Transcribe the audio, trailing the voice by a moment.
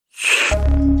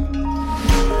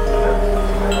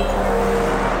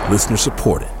Listener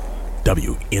supported.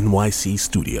 WNYC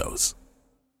Studios.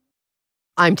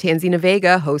 I'm Tanzina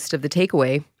Vega, host of The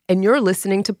Takeaway, and you're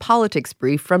listening to Politics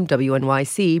Brief from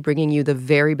WNYC, bringing you the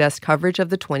very best coverage of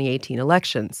the 2018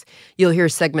 elections. You'll hear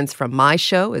segments from my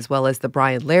show, as well as The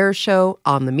Brian Lehrer Show,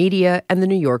 On the Media, and The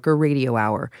New Yorker Radio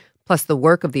Hour, plus the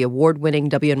work of the award-winning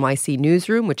WNYC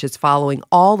Newsroom, which is following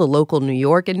all the local New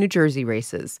York and New Jersey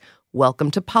races.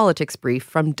 Welcome to Politics Brief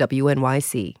from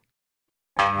WNYC.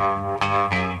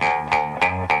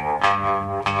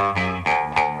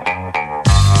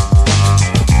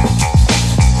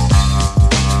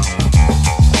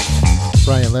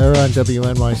 Brian Lehrer on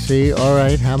WNYC. All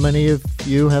right, how many of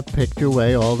you have picked your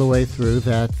way all the way through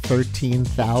that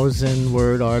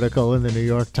 13,000-word article in the New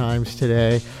York Times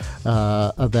today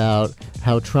about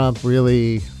how Trump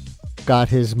really got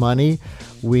his money?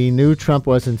 We knew Trump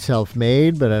wasn't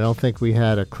self-made, but I don't think we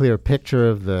had a clear picture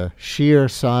of the sheer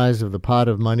size of the pot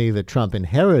of money that Trump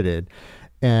inherited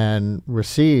and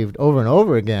received over and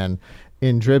over again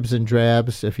in dribs and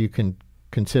drabs, if you can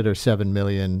consider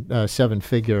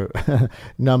seven-figure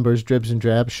numbers, dribs and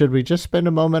drabs. Should we just spend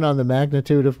a moment on the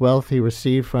magnitude of wealth he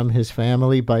received from his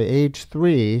family? By age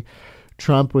 3,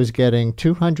 Trump was getting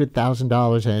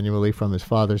 $200,000 annually from his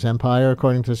father's empire,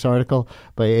 according to this article.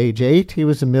 By age 8, he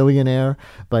was a millionaire.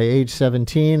 By age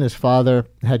 17, his father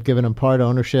had given him part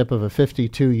ownership of a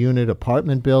 52-unit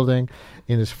apartment building.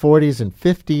 In his 40s and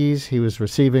 50s, he was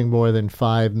receiving more than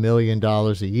 $5 million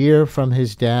a year from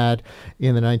his dad.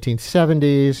 In the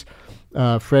 1970s,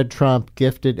 Fred Trump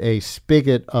gifted a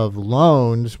spigot of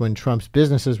loans when Trump's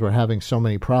businesses were having so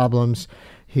many problems.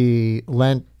 He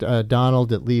lent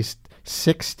Donald at least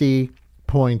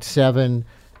 $60.7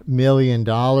 million,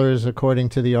 according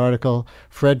to the article.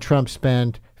 Fred Trump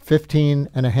spent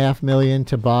 $15.5 million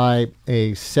to buy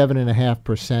a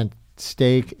 7.5%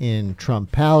 stake in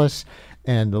Trump Palace.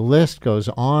 And the list goes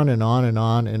on and on and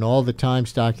on. And all the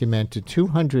Times documented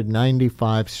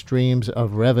 295 streams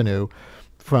of revenue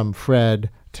from Fred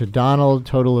to Donald,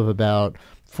 total of about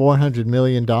 $400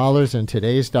 million in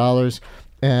today's dollars.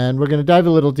 And we're going to dive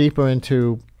a little deeper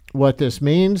into what this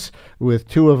means with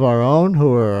two of our own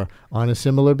who are on a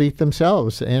similar beat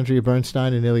themselves, Andrea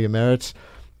Bernstein and Ilya Meritz,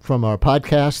 from our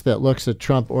podcast that looks at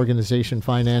Trump Organization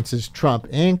finances, Trump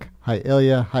Inc. Hi,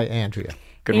 Ilya. Hi, Andrea.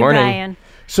 Good morning. Brian.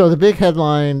 So the big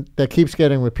headline that keeps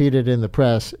getting repeated in the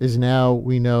press is now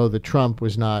we know that Trump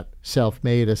was not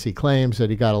self-made, as he claims, that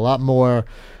he got a lot more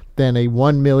than a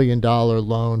 $1 million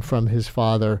loan from his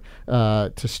father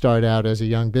to start out as a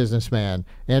young businessman.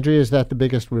 Andrea, is that the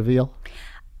biggest reveal?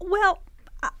 Well,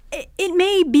 it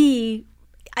may be.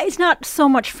 It's not so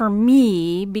much for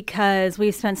me because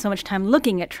we've spent so much time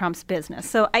looking at Trump's business.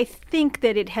 So I think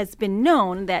that it has been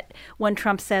known that when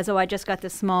Trump says, I just got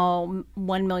this small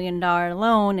 $1 million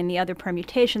loan and the other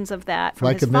permutations of that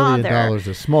from his father. Like $1 million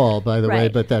is small, by the way,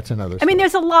 but that's another story. I mean,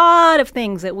 there's a lot of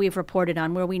things that we've reported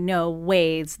on where we know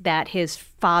ways that his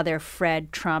father,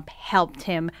 Fred Trump, helped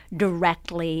him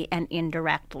directly and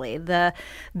indirectly. The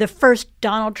first,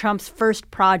 Donald Trump's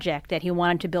first project that he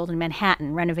wanted to build in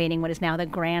Manhattan, renovating what is now the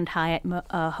Grand Hyatt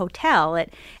Hotel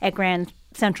at Grand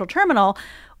Central Terminal,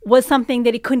 was something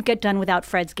that he couldn't get done without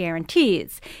Fred's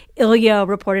guarantees. Ilya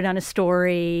reported on a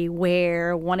story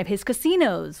where one of his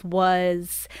casinos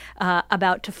was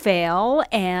about to fail,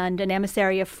 and an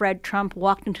emissary of Fred Trump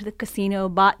walked into the casino,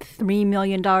 bought $3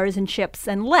 million in chips,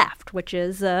 and left, which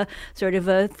is sort of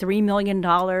a $3 million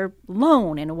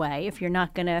loan in a way, if you're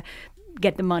not going to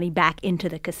get the money back into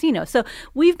the casino. So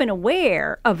we've been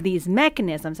aware of these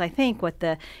mechanisms. I think with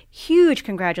the huge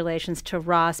congratulations to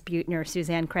Ross Buettner,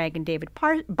 Suzanne Craig, and David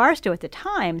Barstow at the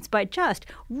Times by just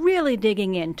really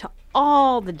digging into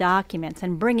all the documents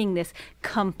and bringing this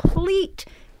complete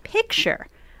picture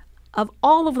of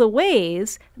all of the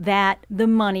ways that the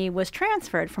money was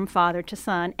transferred from father to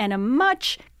son, and a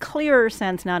much clearer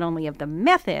sense not only of the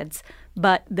methods,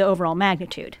 but the overall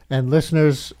magnitude. And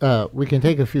listeners, we can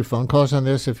take a few phone calls on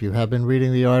this if you have been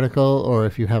reading the article or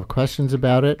if you have questions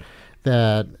about it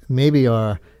that maybe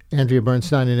our Andrea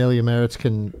Bernstein and Ilya Meritz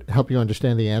can help you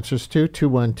understand the answers to.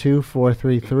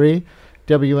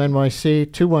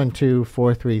 212-433-WNYC,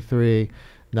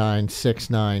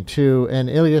 212-433-9692. And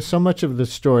Ilya, so much of the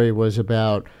story was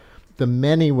about the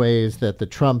many ways that the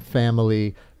Trump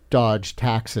family dodged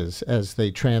taxes as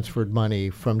they transferred money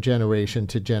from generation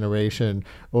to generation,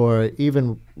 or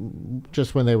even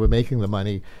just when they were making the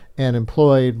money, and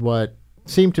employed what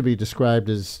seemed to be described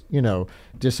as,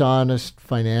 dishonest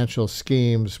financial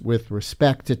schemes with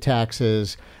respect to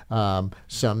taxes.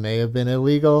 Some may have been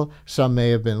illegal, some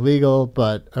may have been legal,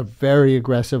 but are very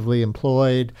aggressively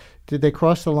employed. Did they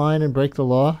cross the line and break the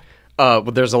law? Well,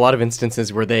 there's a lot of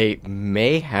instances where they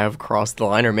may have crossed the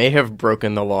line or may have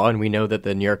broken the law, and we know that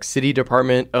the New York City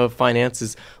Department of Finance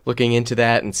is looking into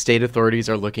that, and state authorities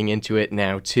are looking into it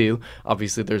now, too.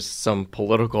 Obviously, there's some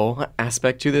political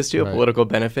aspect to this, too, a political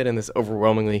benefit in this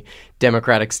overwhelmingly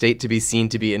Democratic state to be seen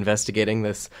to be investigating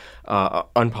this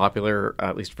unpopular,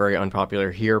 at least very unpopular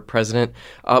here, president.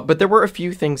 But there were a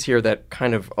few things here that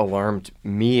kind of alarmed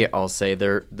me, I'll say.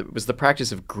 There was the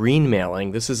practice of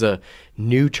greenmailing. This is a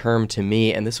new term to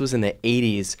me, and this was in the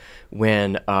 80s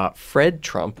when Fred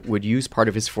Trump would use part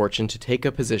of his fortune to take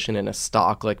a position in a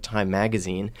stock like Time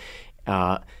Magazine.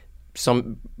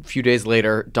 Some few days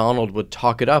later, Donald would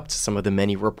talk it up to some of the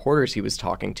many reporters he was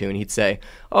talking to, and he'd say,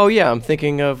 "Oh yeah, I'm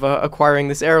thinking of acquiring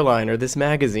this airline or this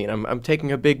magazine. I'm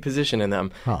taking a big position in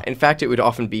them." In fact, it would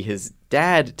often be his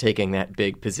dad taking that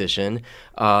big position.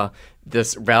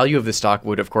 This value of the stock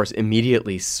would, of course,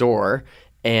 immediately soar.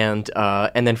 And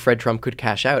then Fred Trump could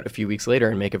cash out a few weeks later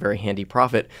and make a very handy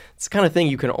profit. It's the kind of thing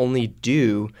you can only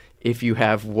do if you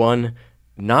have one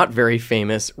not very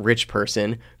famous rich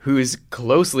person who's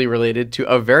closely related to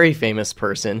a very famous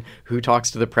person who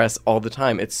talks to the press all the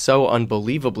time. It's so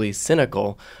unbelievably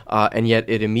cynical, and yet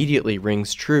it immediately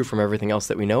rings true from everything else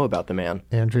that we know about the man.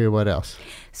 Andrea, what else?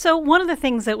 So one of the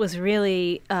things that was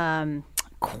really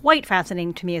quite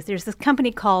fascinating to me is there's this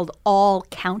company called All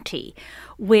County,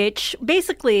 which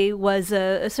basically was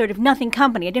a sort of nothing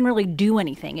company. It didn't really do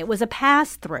anything. It was a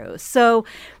pass-through. So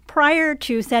prior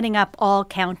to setting up All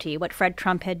County, what Fred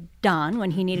Trump had done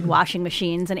when he needed washing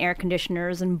machines and air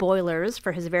conditioners and boilers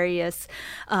for his various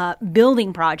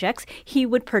building projects, he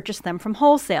would purchase them from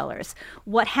wholesalers.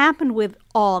 What happened with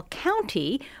All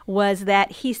County was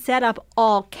that he set up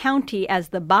All County as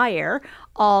the buyer.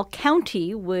 All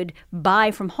County would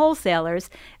buy from wholesalers.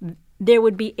 There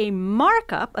would be a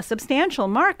markup, a substantial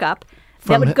markup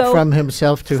that would go from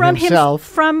himself to himself.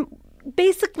 From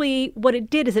basically what it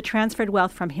did is it transferred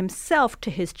wealth from himself to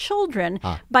his children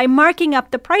by marking up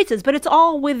the prices. But it's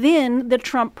all within the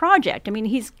Trump project. I mean,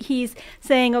 he's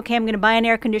saying, okay, I'm going to buy an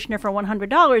air conditioner for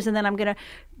 $100 and then I'm going to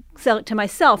sell it to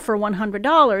myself for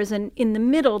 $100. And in the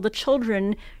middle, the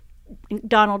children,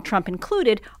 Donald Trump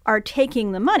included, are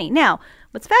taking the money. Now,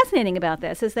 what's fascinating about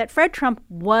this is that Fred Trump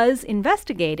was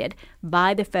investigated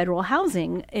by the Federal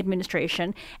Housing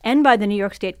Administration and by the New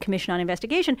York State Commission on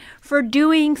Investigation for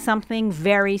doing something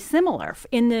very similar.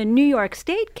 In the New York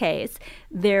State case,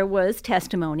 there was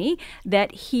testimony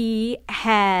that he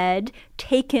had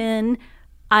taken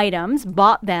items,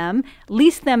 bought them,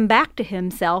 leased them back to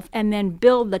himself, and then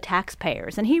billed the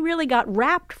taxpayers. And he really got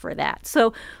wrapped for that.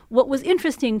 So what was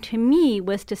interesting to me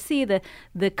was to see the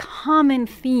common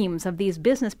themes of these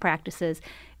business practices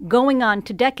going on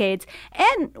to decades.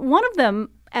 And one of them,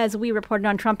 as we reported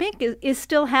on Trump Inc., is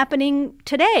still happening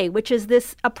today, which is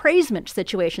this appraisement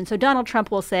situation. So Donald Trump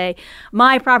will say,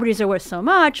 my properties are worth so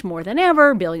much, more than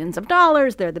ever, billions of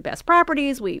dollars, they're the best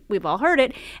properties, we've all heard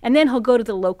it. And then he'll go to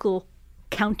the local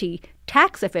county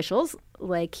tax officials,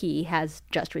 like he has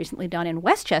just recently done in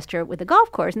Westchester with the golf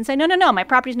course, and say, no, my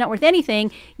property's not worth anything.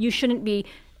 You shouldn't be,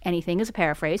 anything is a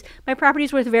paraphrase, my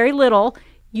property's worth very little.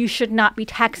 You should not be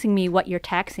taxing me what you're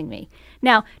taxing me.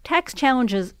 Now, tax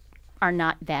challenges are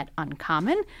not that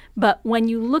uncommon, but when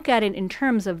you look at it in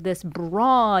terms of this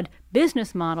broad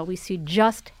business model, we see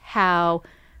just how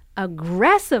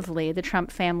aggressively the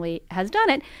Trump family has done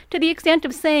it, to the extent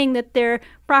of saying that their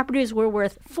properties were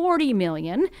worth $40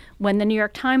 million. When the New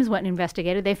York Times went and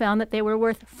investigated, they found that they were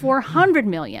worth $400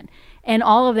 million. And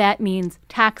all of that means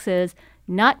taxes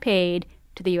not paid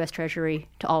to the U.S. Treasury,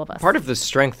 to all of us. Part of the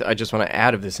strength I just want to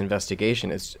add of this investigation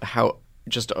is how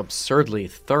just absurdly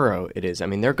thorough it is. I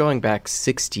mean, they're going back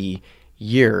 60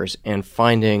 years and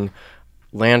finding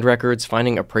land records,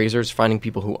 finding appraisers, finding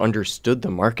people who understood the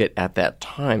market at that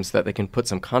time so that they can put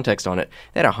some context on it.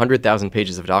 They had 100,000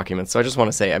 pages of documents. So I just want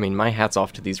to say, I mean, my hat's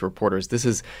off to these reporters. This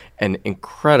is an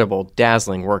incredible,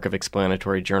 dazzling work of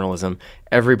explanatory journalism.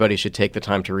 Everybody should take the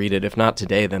time to read it. If not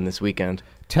today, then this weekend.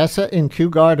 Tessa in Kew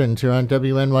Gardens, you're on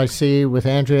WNYC with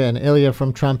Andrea and Ilya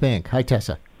from Trump Inc. Hi,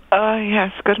 Tessa.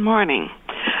 Yes, good morning.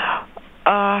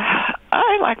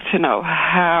 I'd like to know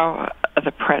how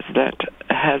the president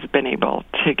has been able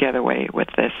to get away with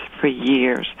this for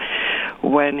years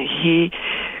when he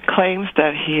claims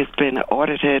that he has been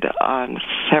audited on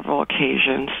several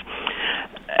occasions.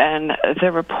 And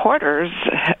the reporters,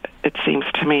 it seems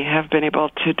to me, have been able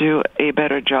to do a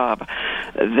better job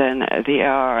than the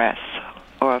IRS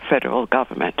or federal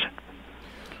government.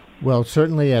 Well,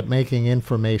 certainly at making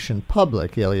information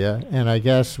public, Ilya, and I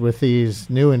guess with these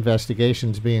new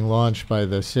investigations being launched by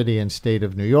the city and state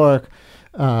of New York,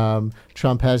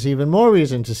 Trump has even more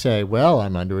reason to say, well,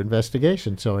 I'm under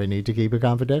investigation, so I need to keep it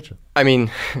confidential. I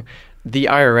mean, the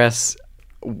IRS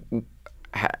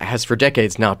has for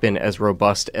decades not been as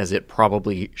robust as it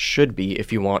probably should be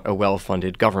if you want a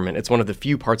well-funded government. It's one of the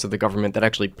few parts of the government that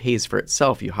actually pays for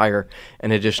itself. You hire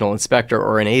an additional inspector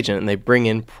or an agent, and they bring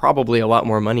in probably a lot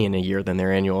more money in a year than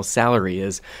their annual salary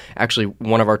is. Actually,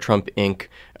 one of our Trump Inc.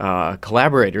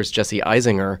 Collaborators, Jesse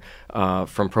Eisinger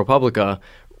from ProPublica,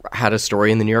 had a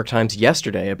story in the New York Times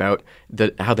yesterday about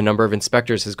how the number of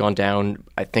inspectors has gone down,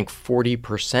 I think,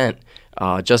 40%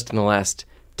 just in the last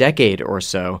decade or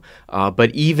so. But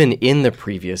even in the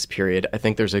previous period, I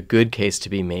think there's a good case to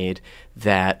be made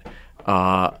that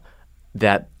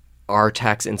that our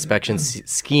tax inspection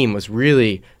scheme was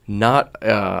really not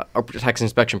our tax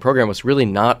inspection program was really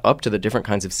not up to the different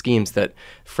kinds of schemes that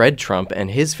Fred Trump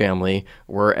and his family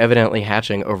were evidently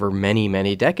hatching over many,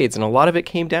 many decades. And a lot of it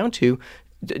came down to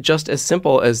just as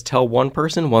simple as tell one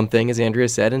person one thing, as Andrea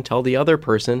said, and tell the other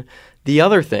person the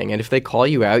other thing. And if they call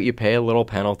you out, you pay a little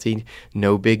penalty,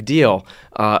 no big deal.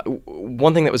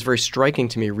 One thing that was very striking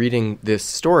to me reading this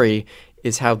story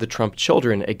is how the Trump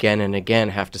children again and again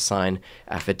have to sign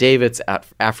affidavits,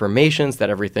 affirmations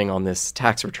that everything on this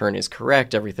tax return is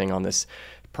correct, everything on this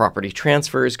property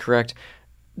transfer is correct.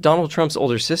 Donald Trump's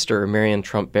older sister, Marion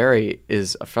Trump Barry,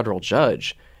 is a federal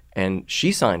judge, and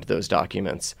she signed those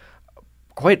documents,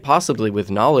 quite possibly with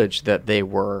knowledge that they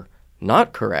were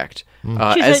not correct.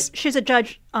 She's a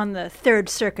judge on the Third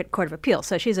Circuit Court of Appeals,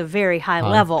 so she's a very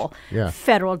high-level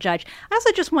federal judge. I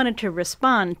also just wanted to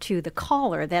respond to the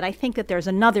caller that I think that there's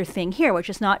another thing here, which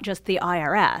is not just the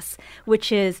IRS,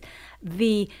 which is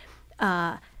the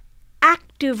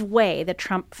active way the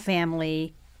Trump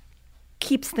family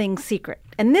keeps things secret.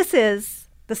 And this is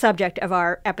the subject of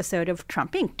our episode of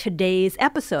Trump Inc., today's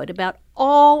episode, about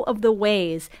all of the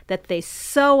ways that they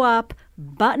sew up,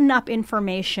 button up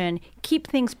information, keep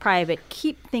things private,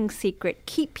 keep things secret,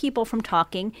 keep people from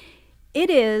talking. It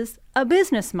is a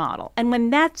business model. And when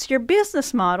that's your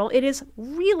business model, it is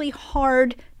really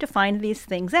hard to find these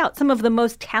things out. Some of the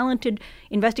most talented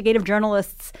investigative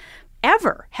journalists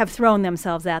ever have thrown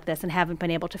themselves at this and haven't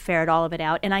been able to ferret all of it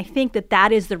out. And I think that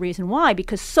that is the reason why,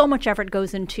 because so much effort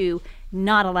goes into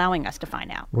not allowing us to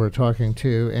find out. We're talking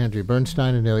to Andrea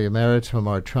Bernstein and Ilya Marritz from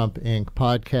our Trump Inc.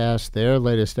 podcast. Their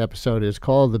latest episode is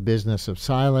called The Business of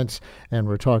Silence, and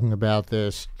we're talking about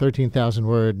this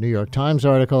 13,000-word New York Times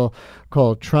article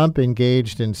called Trump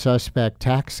Engaged in Suspect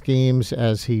Tax Schemes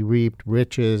as He Reaped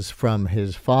Riches from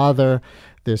His Father.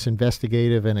 This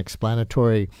investigative and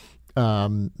explanatory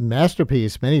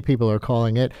masterpiece, many people are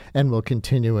calling it, and we'll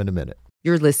continue in a minute.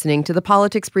 You're listening to the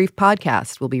Politics Brief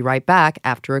podcast. We'll be right back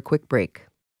after a quick break.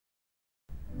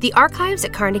 The archives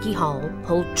at Carnegie Hall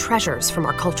hold treasures from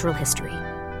our cultural history.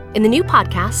 In the new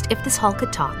podcast, If This Hall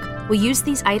Could Talk, we use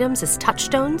these items as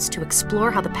touchstones to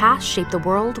explore how the past shaped the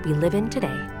world we live in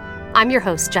today. I'm your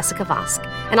host, Jessica Vosk,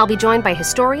 and I'll be joined by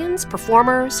historians,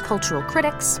 performers, cultural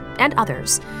critics, and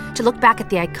others to look back at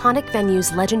the iconic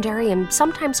venue's legendary and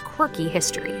sometimes quirky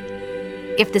history.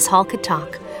 If This Hall Could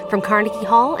Talk, from Carnegie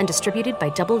Hall and distributed by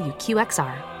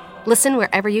WQXR. Listen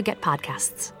wherever you get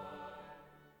podcasts.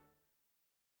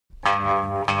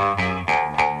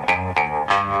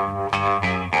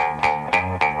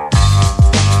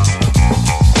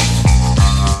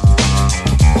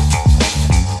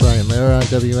 Lehrer on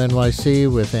WNYC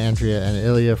with Andrea and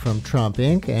Ilya from Trump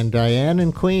Inc. and Diane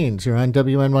in Queens. You're on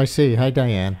WNYC. Hi,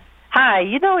 Diane. Hi.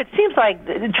 You know, it seems like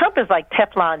Trump is like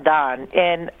Teflon Don.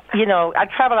 And, you know, I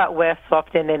travel out west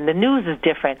often, and the news is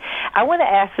different. I want to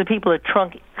ask the people at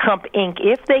Trump Inc.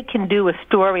 if they can do a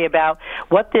story about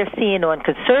what they're seeing on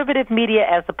conservative media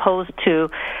as opposed to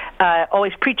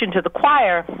always preaching to the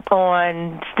choir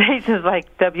on stations like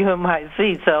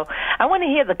WNYC. So I want to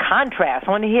hear the contrast.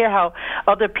 I want to hear how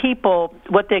other people,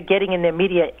 what they're getting in their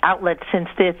media outlets, since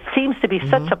there seems to be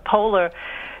such a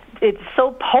it's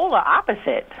so polar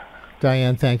opposite.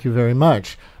 Diane, thank you very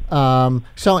much.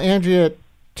 So, Andrea,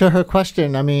 to her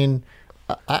question, I mean,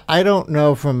 I don't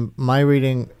know from my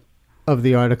reading of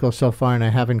the article so far, and I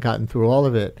haven't gotten through all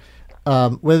of it,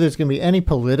 whether there's going to be any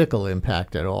political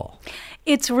impact at all.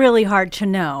 It's really hard to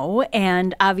know,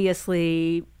 and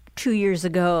obviously 2 years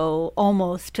ago,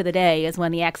 almost to the day, is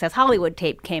when the Access Hollywood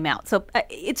tape came out. So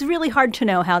it's really hard to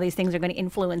know how these things are going to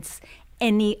influence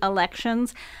any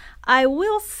elections. I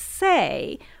will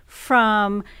say,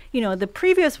 from the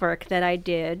previous work that I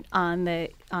did on the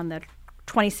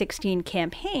 2016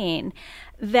 campaign,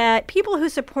 that people who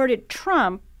supported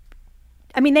Trump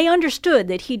they understood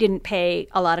that he didn't pay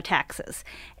a lot of taxes.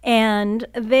 And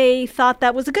they thought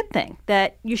that was a good thing,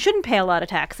 that you shouldn't pay a lot of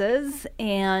taxes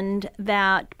and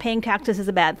that paying taxes is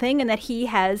a bad thing and that he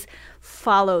has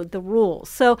followed the rules.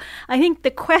 So I think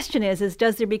the question is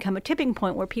does there become a tipping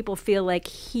point where people feel like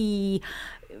he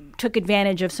took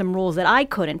advantage of some rules that I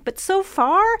couldn't? But so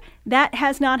far, that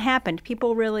has not happened.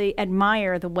 People really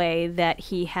admire the way that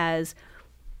he has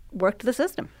worked the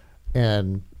system.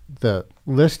 And the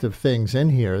list of things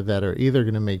in here that are either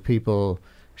going to make people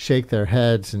shake their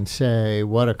heads and say,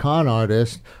 what a con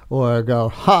artist, or go,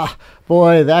 ha,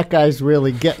 boy, that guy's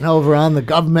really getting over on the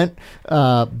government.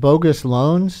 Bogus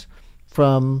loans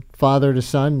from father to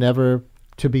son, never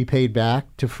to be paid back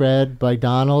to Fred by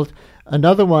Donald.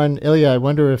 Another one, Ilya, I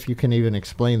wonder if you can even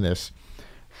explain this.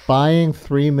 Buying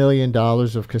 $3 million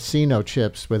of casino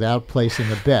chips without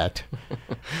placing a bet.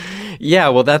 Yeah,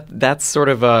 well, that's sort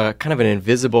of a kind of an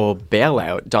invisible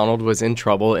bailout. Donald was in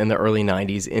trouble in the early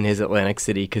 90s in his Atlantic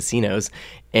City casinos,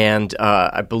 and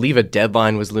I believe a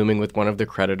deadline was looming with one of the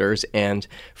creditors, and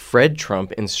Fred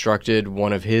Trump instructed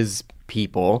one of his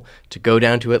people to go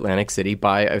down to Atlantic City,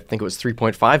 buy, I think it was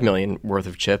 $3.5 million worth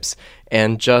of chips,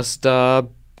 and just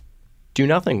do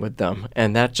nothing with them.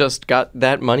 And that just got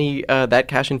that money, that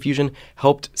cash infusion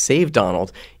helped save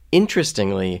Donald.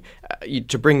 Interestingly,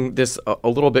 to bring this a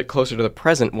little bit closer to the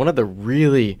present, one of the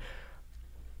really,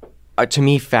 to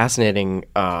me, fascinating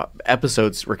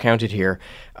episodes recounted here,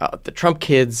 the Trump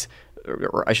kids,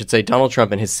 or I should say Donald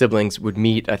Trump and his siblings, would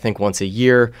meet, I think, once a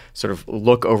year, sort of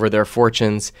look over their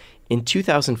fortunes. In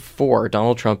 2004,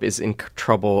 Donald Trump is in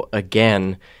trouble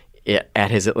again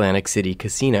at his Atlantic City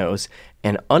casinos.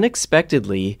 And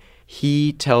unexpectedly,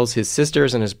 he tells his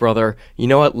sisters and his brother, you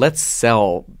know what, let's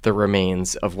sell the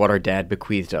remains of what our dad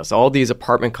bequeathed us. All these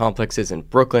apartment complexes in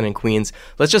Brooklyn and Queens,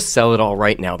 let's just sell it all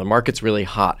right now. The market's really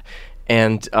hot.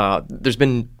 And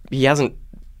he hasn't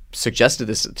suggested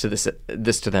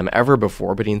this to them ever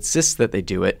before, but he insists that they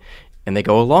do it, and they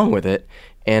go along with it.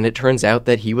 And it turns out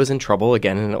that he was in trouble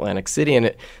again in Atlantic City.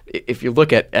 And if you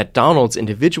look at Donald's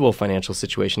individual financial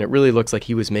situation, it really looks like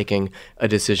he was making a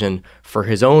decision for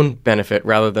his own benefit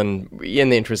rather than in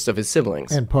the interests of his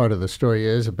siblings. And part of the story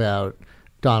is about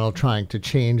Donald trying to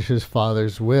change his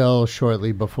father's will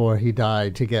shortly before he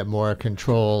died to get more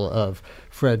control of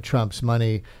Fred Trump's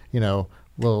money.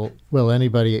 Will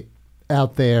anybody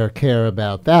out there care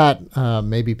about that?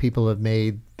 Maybe people have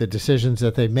made the decisions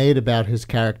that they made about his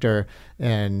character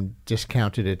and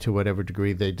discounted it to whatever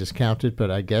degree they discounted, but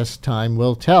I guess time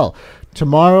will tell.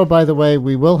 Tomorrow, by the way,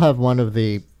 we will have one of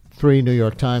the 3 New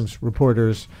York Times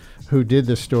reporters who did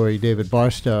the story, David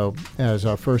Barstow, as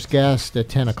our first guest at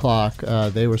 10 o'clock.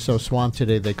 They were so swamped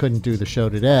today they couldn't do the show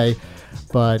today,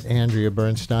 but Andrea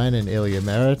Bernstein and Ilya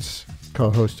Meritz,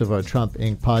 co-host of our Trump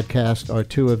Inc. podcast, are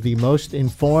 2 of the most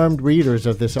informed readers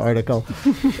of this article,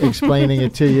 explaining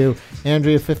it to you.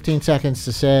 Andrea, 15 seconds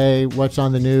to say what's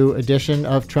on the new edition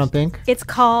of Trump Inc. It's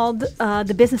called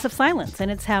The Business of Silence,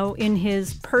 and it's how in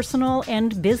his personal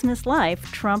and business life,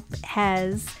 Trump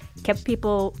has kept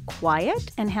people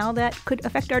quiet and how that could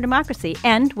affect our democracy.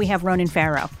 And we have Ronan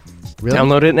Farrow. Really?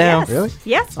 Download it now. Yes. Really?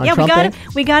 Yes. On Yeah, Trump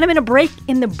Inc? We got him in a break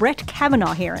in the Brett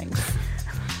Kavanaugh hearings.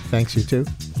 Thanks, you too.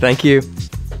 Thank you.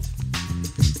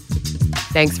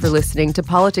 Thanks for listening to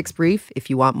Politics Brief. If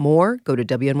you want more, go to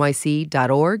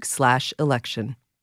wnyc.org/election.